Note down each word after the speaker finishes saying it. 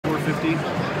450.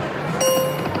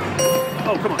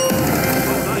 Oh, come on. Oh,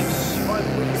 nice.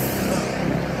 5 wickets.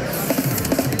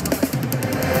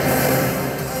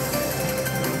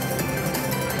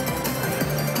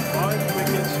 5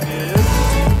 wickets is...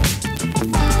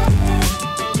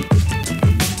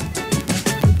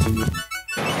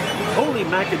 Holy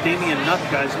macadamia nut,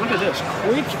 guys. Look at this.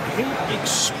 Quick hit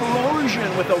explosion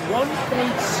with a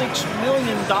 $1.6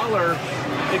 million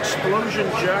explosion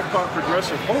jackpot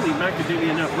progressive. Holy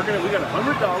macadamia nut. We got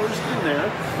 $100 in there.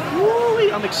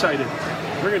 Woo-wee, I'm excited.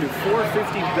 We're gonna do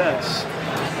 450 bets.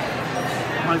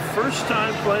 My first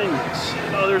time playing this.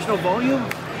 Oh, there's no volume?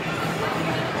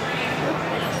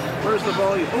 Where's the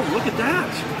volume? Oh, look at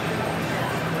that.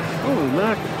 Holy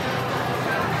mac.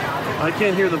 I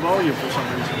can't hear the volume for some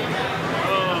reason.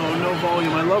 Oh, no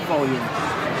volume. I love volume.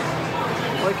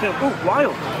 Why can't... Oh,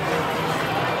 wild.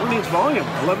 Who needs volume?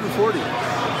 1140.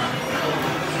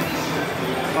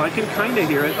 Oh, I can kind of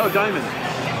hear it. Oh, diamond.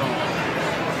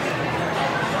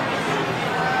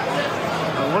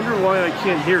 I wonder why I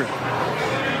can't hear it.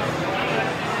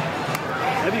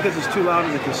 Maybe because it's too loud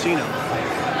in the casino.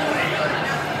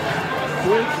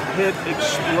 Quick hit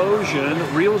explosion.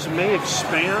 Reels may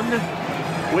expand.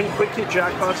 Win quick hit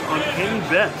jackpots on any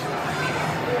bet.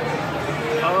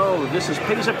 Oh, this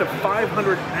pays up to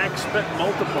 500x bet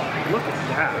multiplier. Look at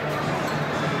that.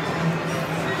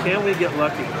 Can we get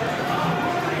lucky?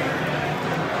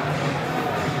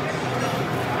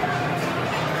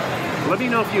 Let me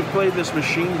know if you've played this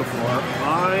machine before.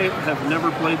 I have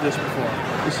never played this before.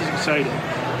 This is exciting.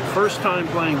 First time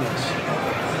playing this.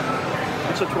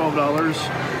 That's a $12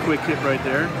 quick hit right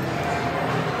there.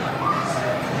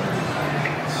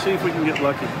 Let's see if we can get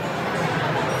lucky.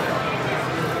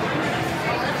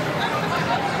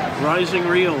 Rising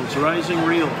reels, rising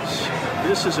reels.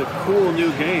 This is a cool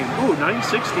new game. Ooh,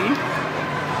 960.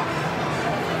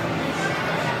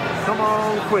 Come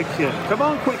on, quick hit. Come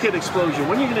on, quick hit explosion.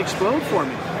 When are you going to explode for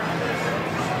me?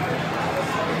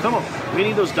 Come on. We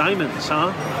need those diamonds,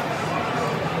 huh?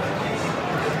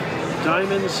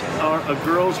 Diamonds are a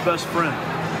girl's best friend.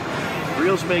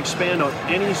 Reels may expand on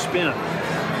any spin.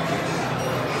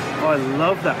 Oh, I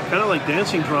love that. Kind of like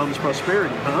Dancing Drums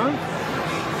Prosperity, huh?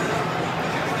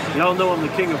 Y'all know I'm the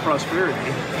king of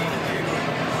prosperity.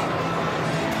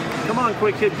 Come on,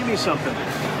 quick hit. Give me something.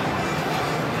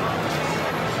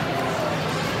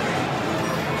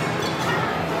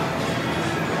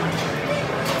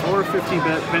 $4.50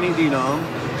 bet penny denom.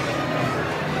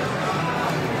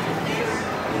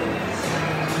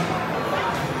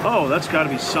 Oh, that's got to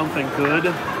be something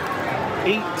good.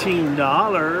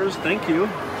 $18. Thank you.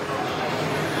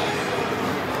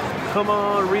 Come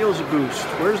on, Reels boost.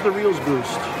 Where's the Reels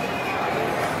boost?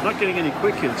 I'm not getting any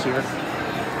quick hits here.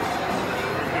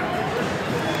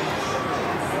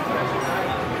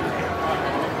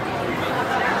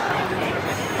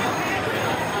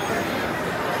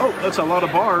 Oh, that's a lot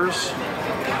of bars.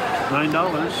 $9.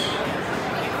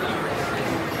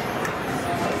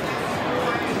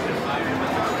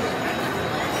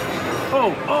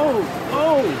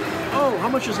 Oh, how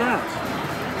much is that?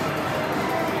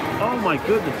 Oh my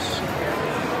goodness.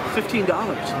 $15.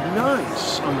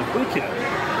 Nice on the quick hit.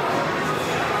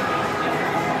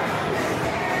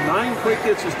 9 quick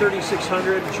hits is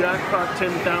 $3,600. Jackpot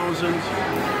 10,000.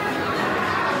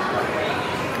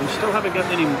 We still haven't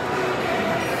gotten any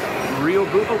real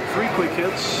boot. Oh, 3 quick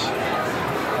hits.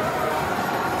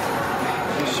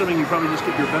 I'm assuming you probably just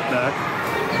get your bet back.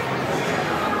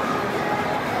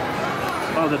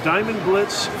 Oh, the Diamond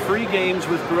Blitz, free games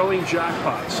with growing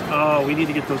jackpots. Oh, we need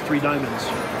to get those 3 diamonds.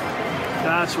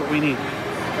 That's what we need.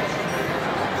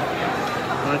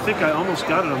 And I think I almost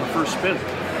got it on the first spin.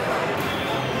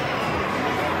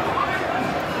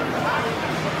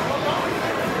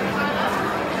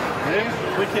 Okay,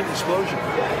 quick hit explosion.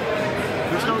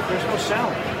 There's no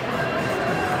sound.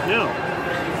 No.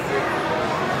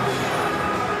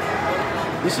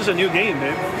 This is a new game,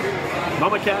 babe.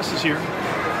 Mama Cass is here.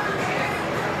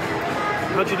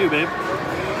 How'd you do, babe?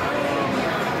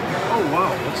 Oh,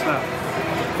 wow. What's that?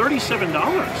 $37.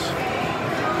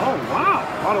 Oh, wow.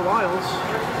 A lot of wilds.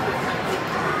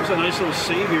 There's a nice little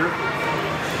save here.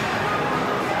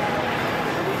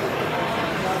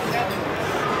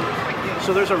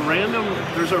 So there's a random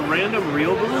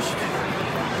reel boost.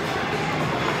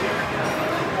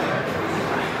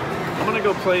 I'm going to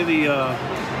go play the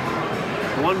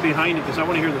one behind it because I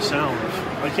want to hear the sound.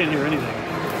 I can't hear anything.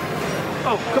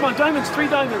 Oh, come on, diamonds, 3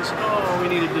 diamonds. Oh, we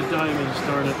needed the diamonds,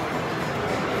 darn it.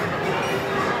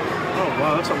 Oh,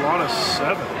 wow, that's a lot of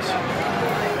 7s.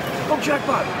 Oh,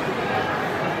 jackpot.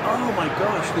 Oh, my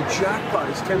gosh, the jackpot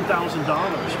is $10,000.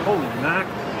 Holy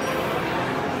mackerel.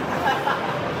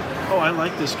 I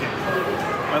like this game.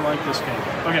 I like this game.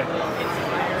 Okay.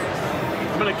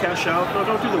 I'm gonna cash out. No,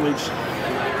 don't do the weeks.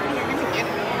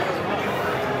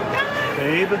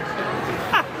 Babe.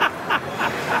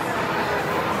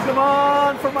 Come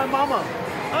on for my mama.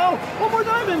 Oh, one more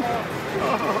diamond.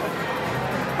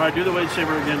 Oh. All right, do the wage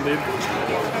saver again, babe.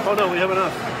 Oh no, we have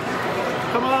enough.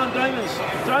 Come on, diamonds,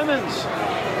 diamonds.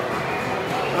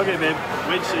 Okay, babe,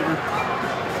 wage saver.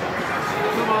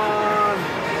 Come on.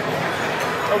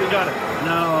 Oh, we got it.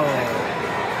 No.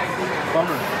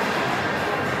 Bummer.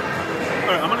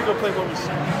 All right, I'm gonna go play one with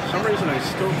sound. For some reason, I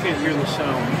still can't hear the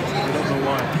sound. I don't know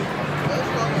why.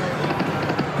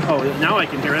 Oh, now I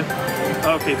can hear it.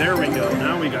 Okay, there we go.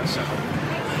 Now we got sound.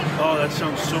 Oh, that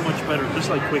sounds so much better, just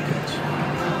like quick hits.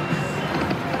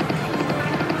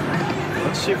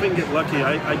 Let's see if we can get lucky.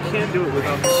 I can't do it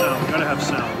without the sound. Gotta have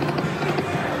sound.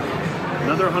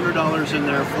 Another $100 in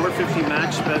there. 450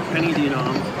 max bet penny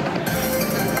denom.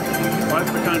 5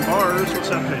 per kind bars. What's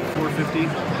that pay? 450.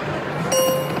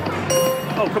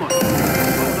 Oh, come on. Oh,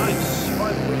 nice.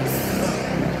 5 wickets.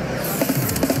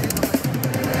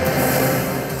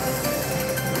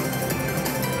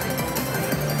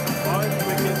 5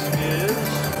 wickets is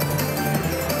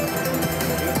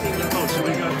 18. Oh, so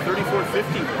we got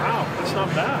 34.50. Wow, that's not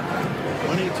bad.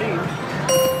 118.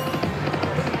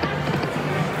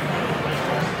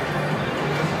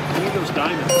 We need those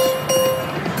diamonds.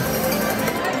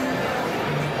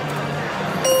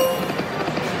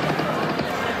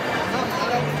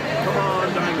 Come on,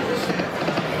 diamonds.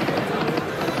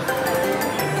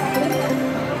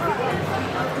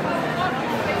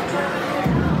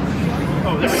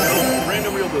 Oh, there we go.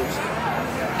 Random wheel boost.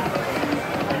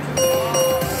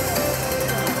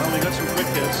 Well, we got some quick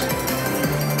hits.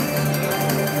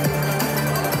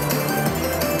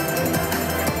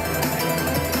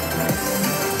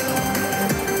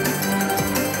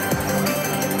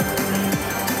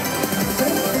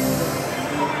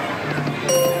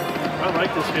 I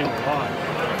like this game a lot.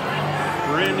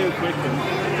 Brand new quick hit.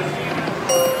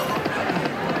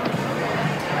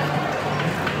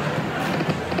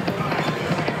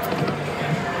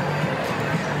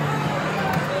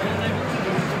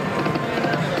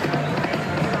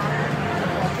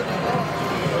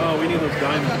 Oh, we need those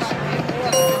diamonds.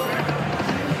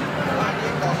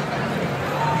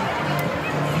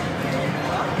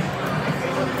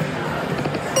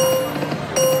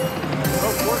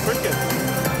 Oh, 4 quick hits.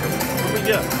 What do we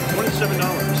get? $27.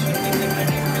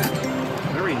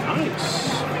 Very nice.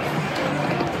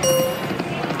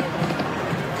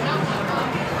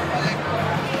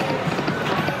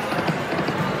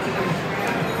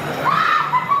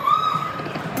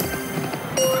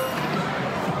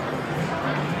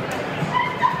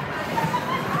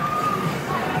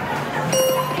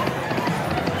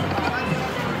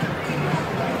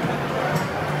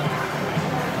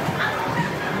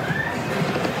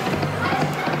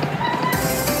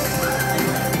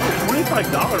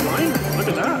 $25 line? Look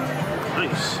at that.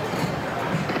 Nice.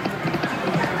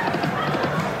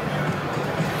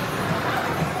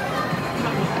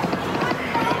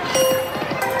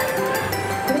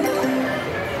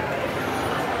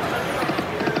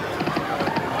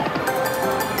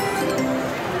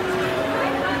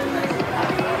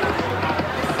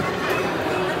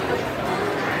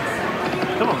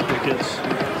 Come on, kids.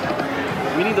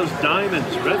 We need those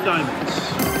diamonds, red diamonds.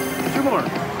 2 more.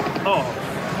 Oh.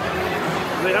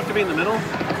 Do they have to be in the middle?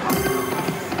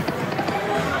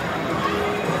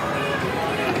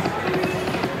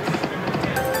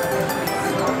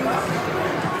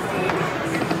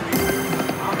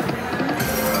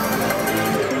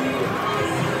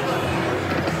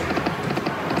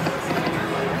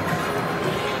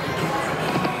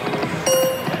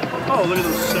 Oh, look at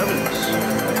those 7s.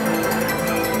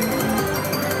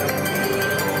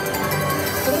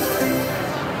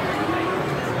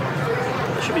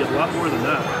 Should be a lot more than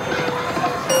that.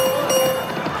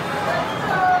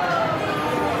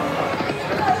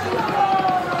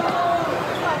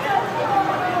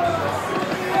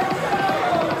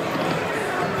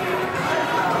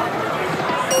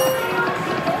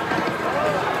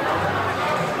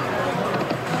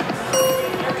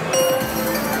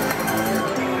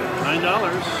 $9.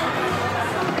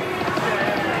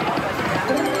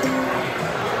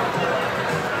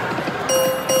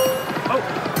 Oh,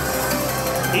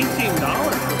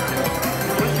 $18.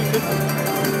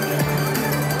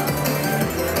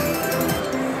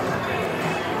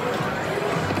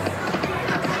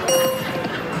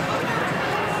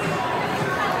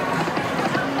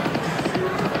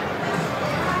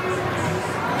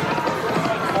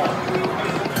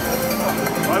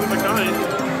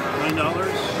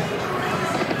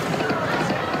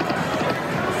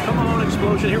 Come on,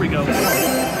 explosion. Here we go. Go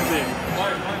big.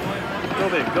 Go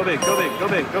big, go big, go big, go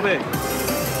big, go big.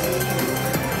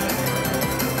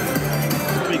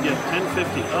 What do we get?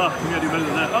 1050. Oh, we gotta do better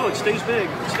than that. Oh, it stays big.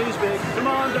 It stays big. Come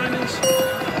on, diamonds.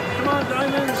 Come on,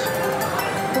 diamonds.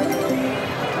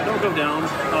 Don't go down.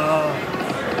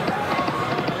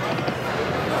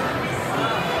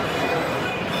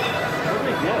 What did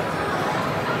we get?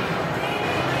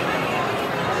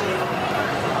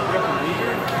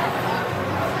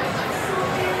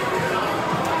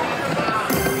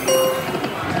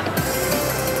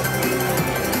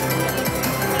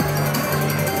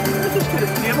 Do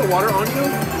you have a water on you?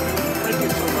 Thank you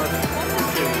so much.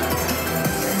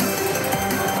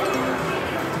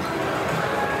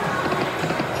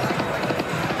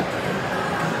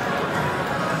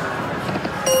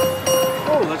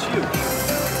 Oh, that's huge.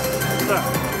 What's that?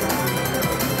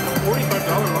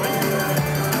 $45 line?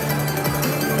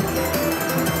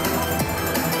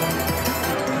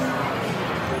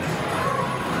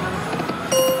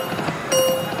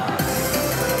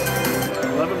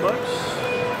 $11?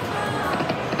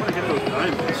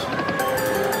 Diamonds.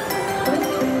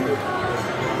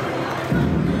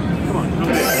 Come on, go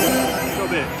big. Go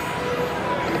big.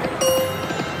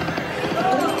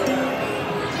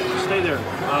 Stay there.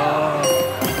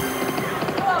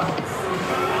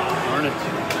 Darn it.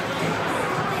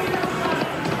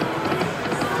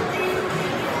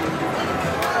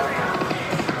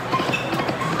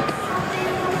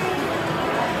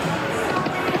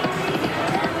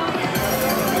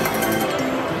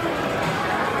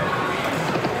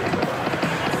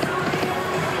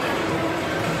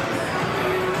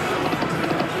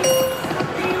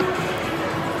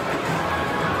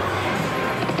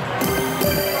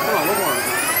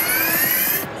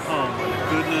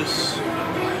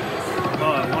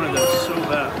 Oh, I wanted that so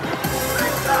bad.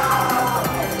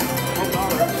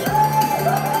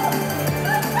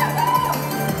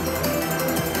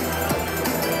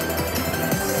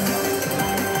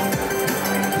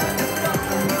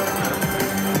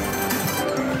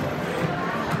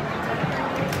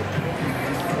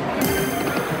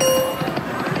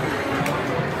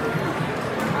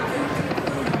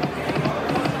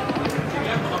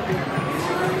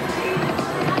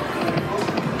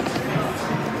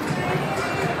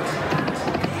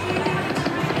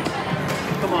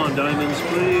 Come on, diamonds,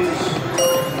 please.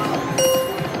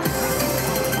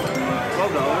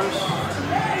 $12.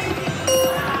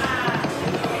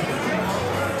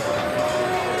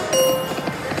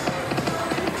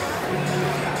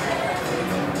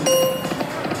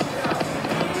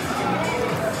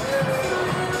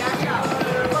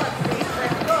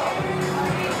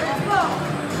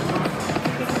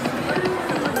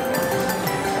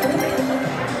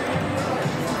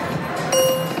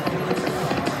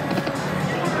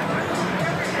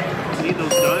 Need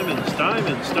those diamonds,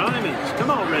 diamonds, diamonds.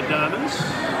 Come on, red diamonds.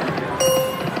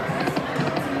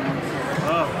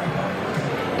 Oh.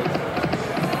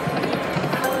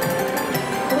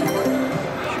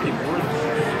 Should be more.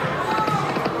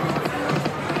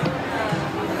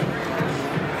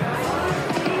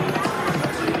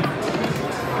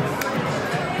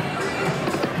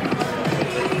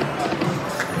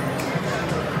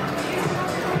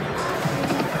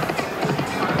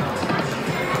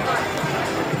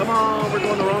 Come on, we're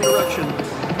going the wrong direction.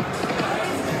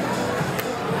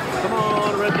 Come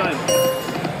on, red diamond.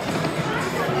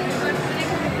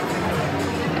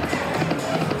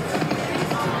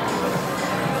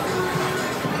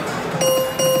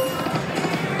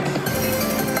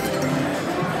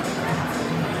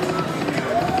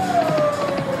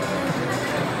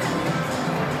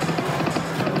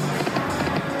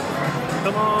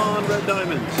 Come on, red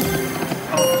diamonds.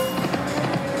 Oh.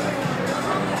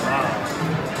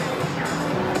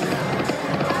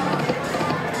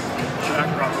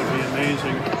 Would be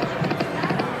amazing.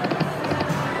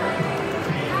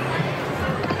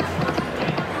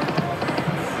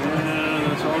 And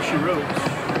that's all she wrote.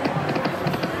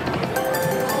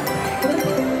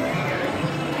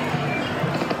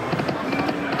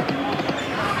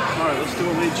 Alright, let's do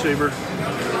a lead saver.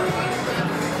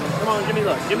 Come on, give me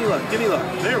luck, give me luck, give me luck.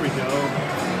 There we go.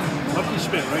 Lucky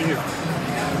spin right here.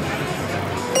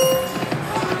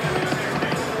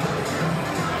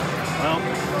 Well,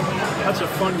 that's a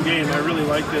fun game. I really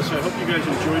like this. I hope you guys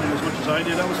enjoyed it as much as I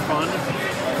did. That was fun.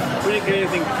 We didn't get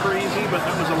anything crazy, but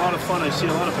that was a lot of fun. I see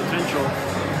a lot of potential.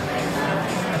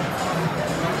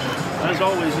 As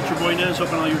always, it's your boy Nez,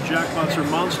 hoping all your jackpots are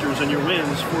monsters and your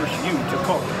wins force you to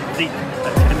call the end.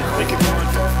 Thank you very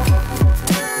much.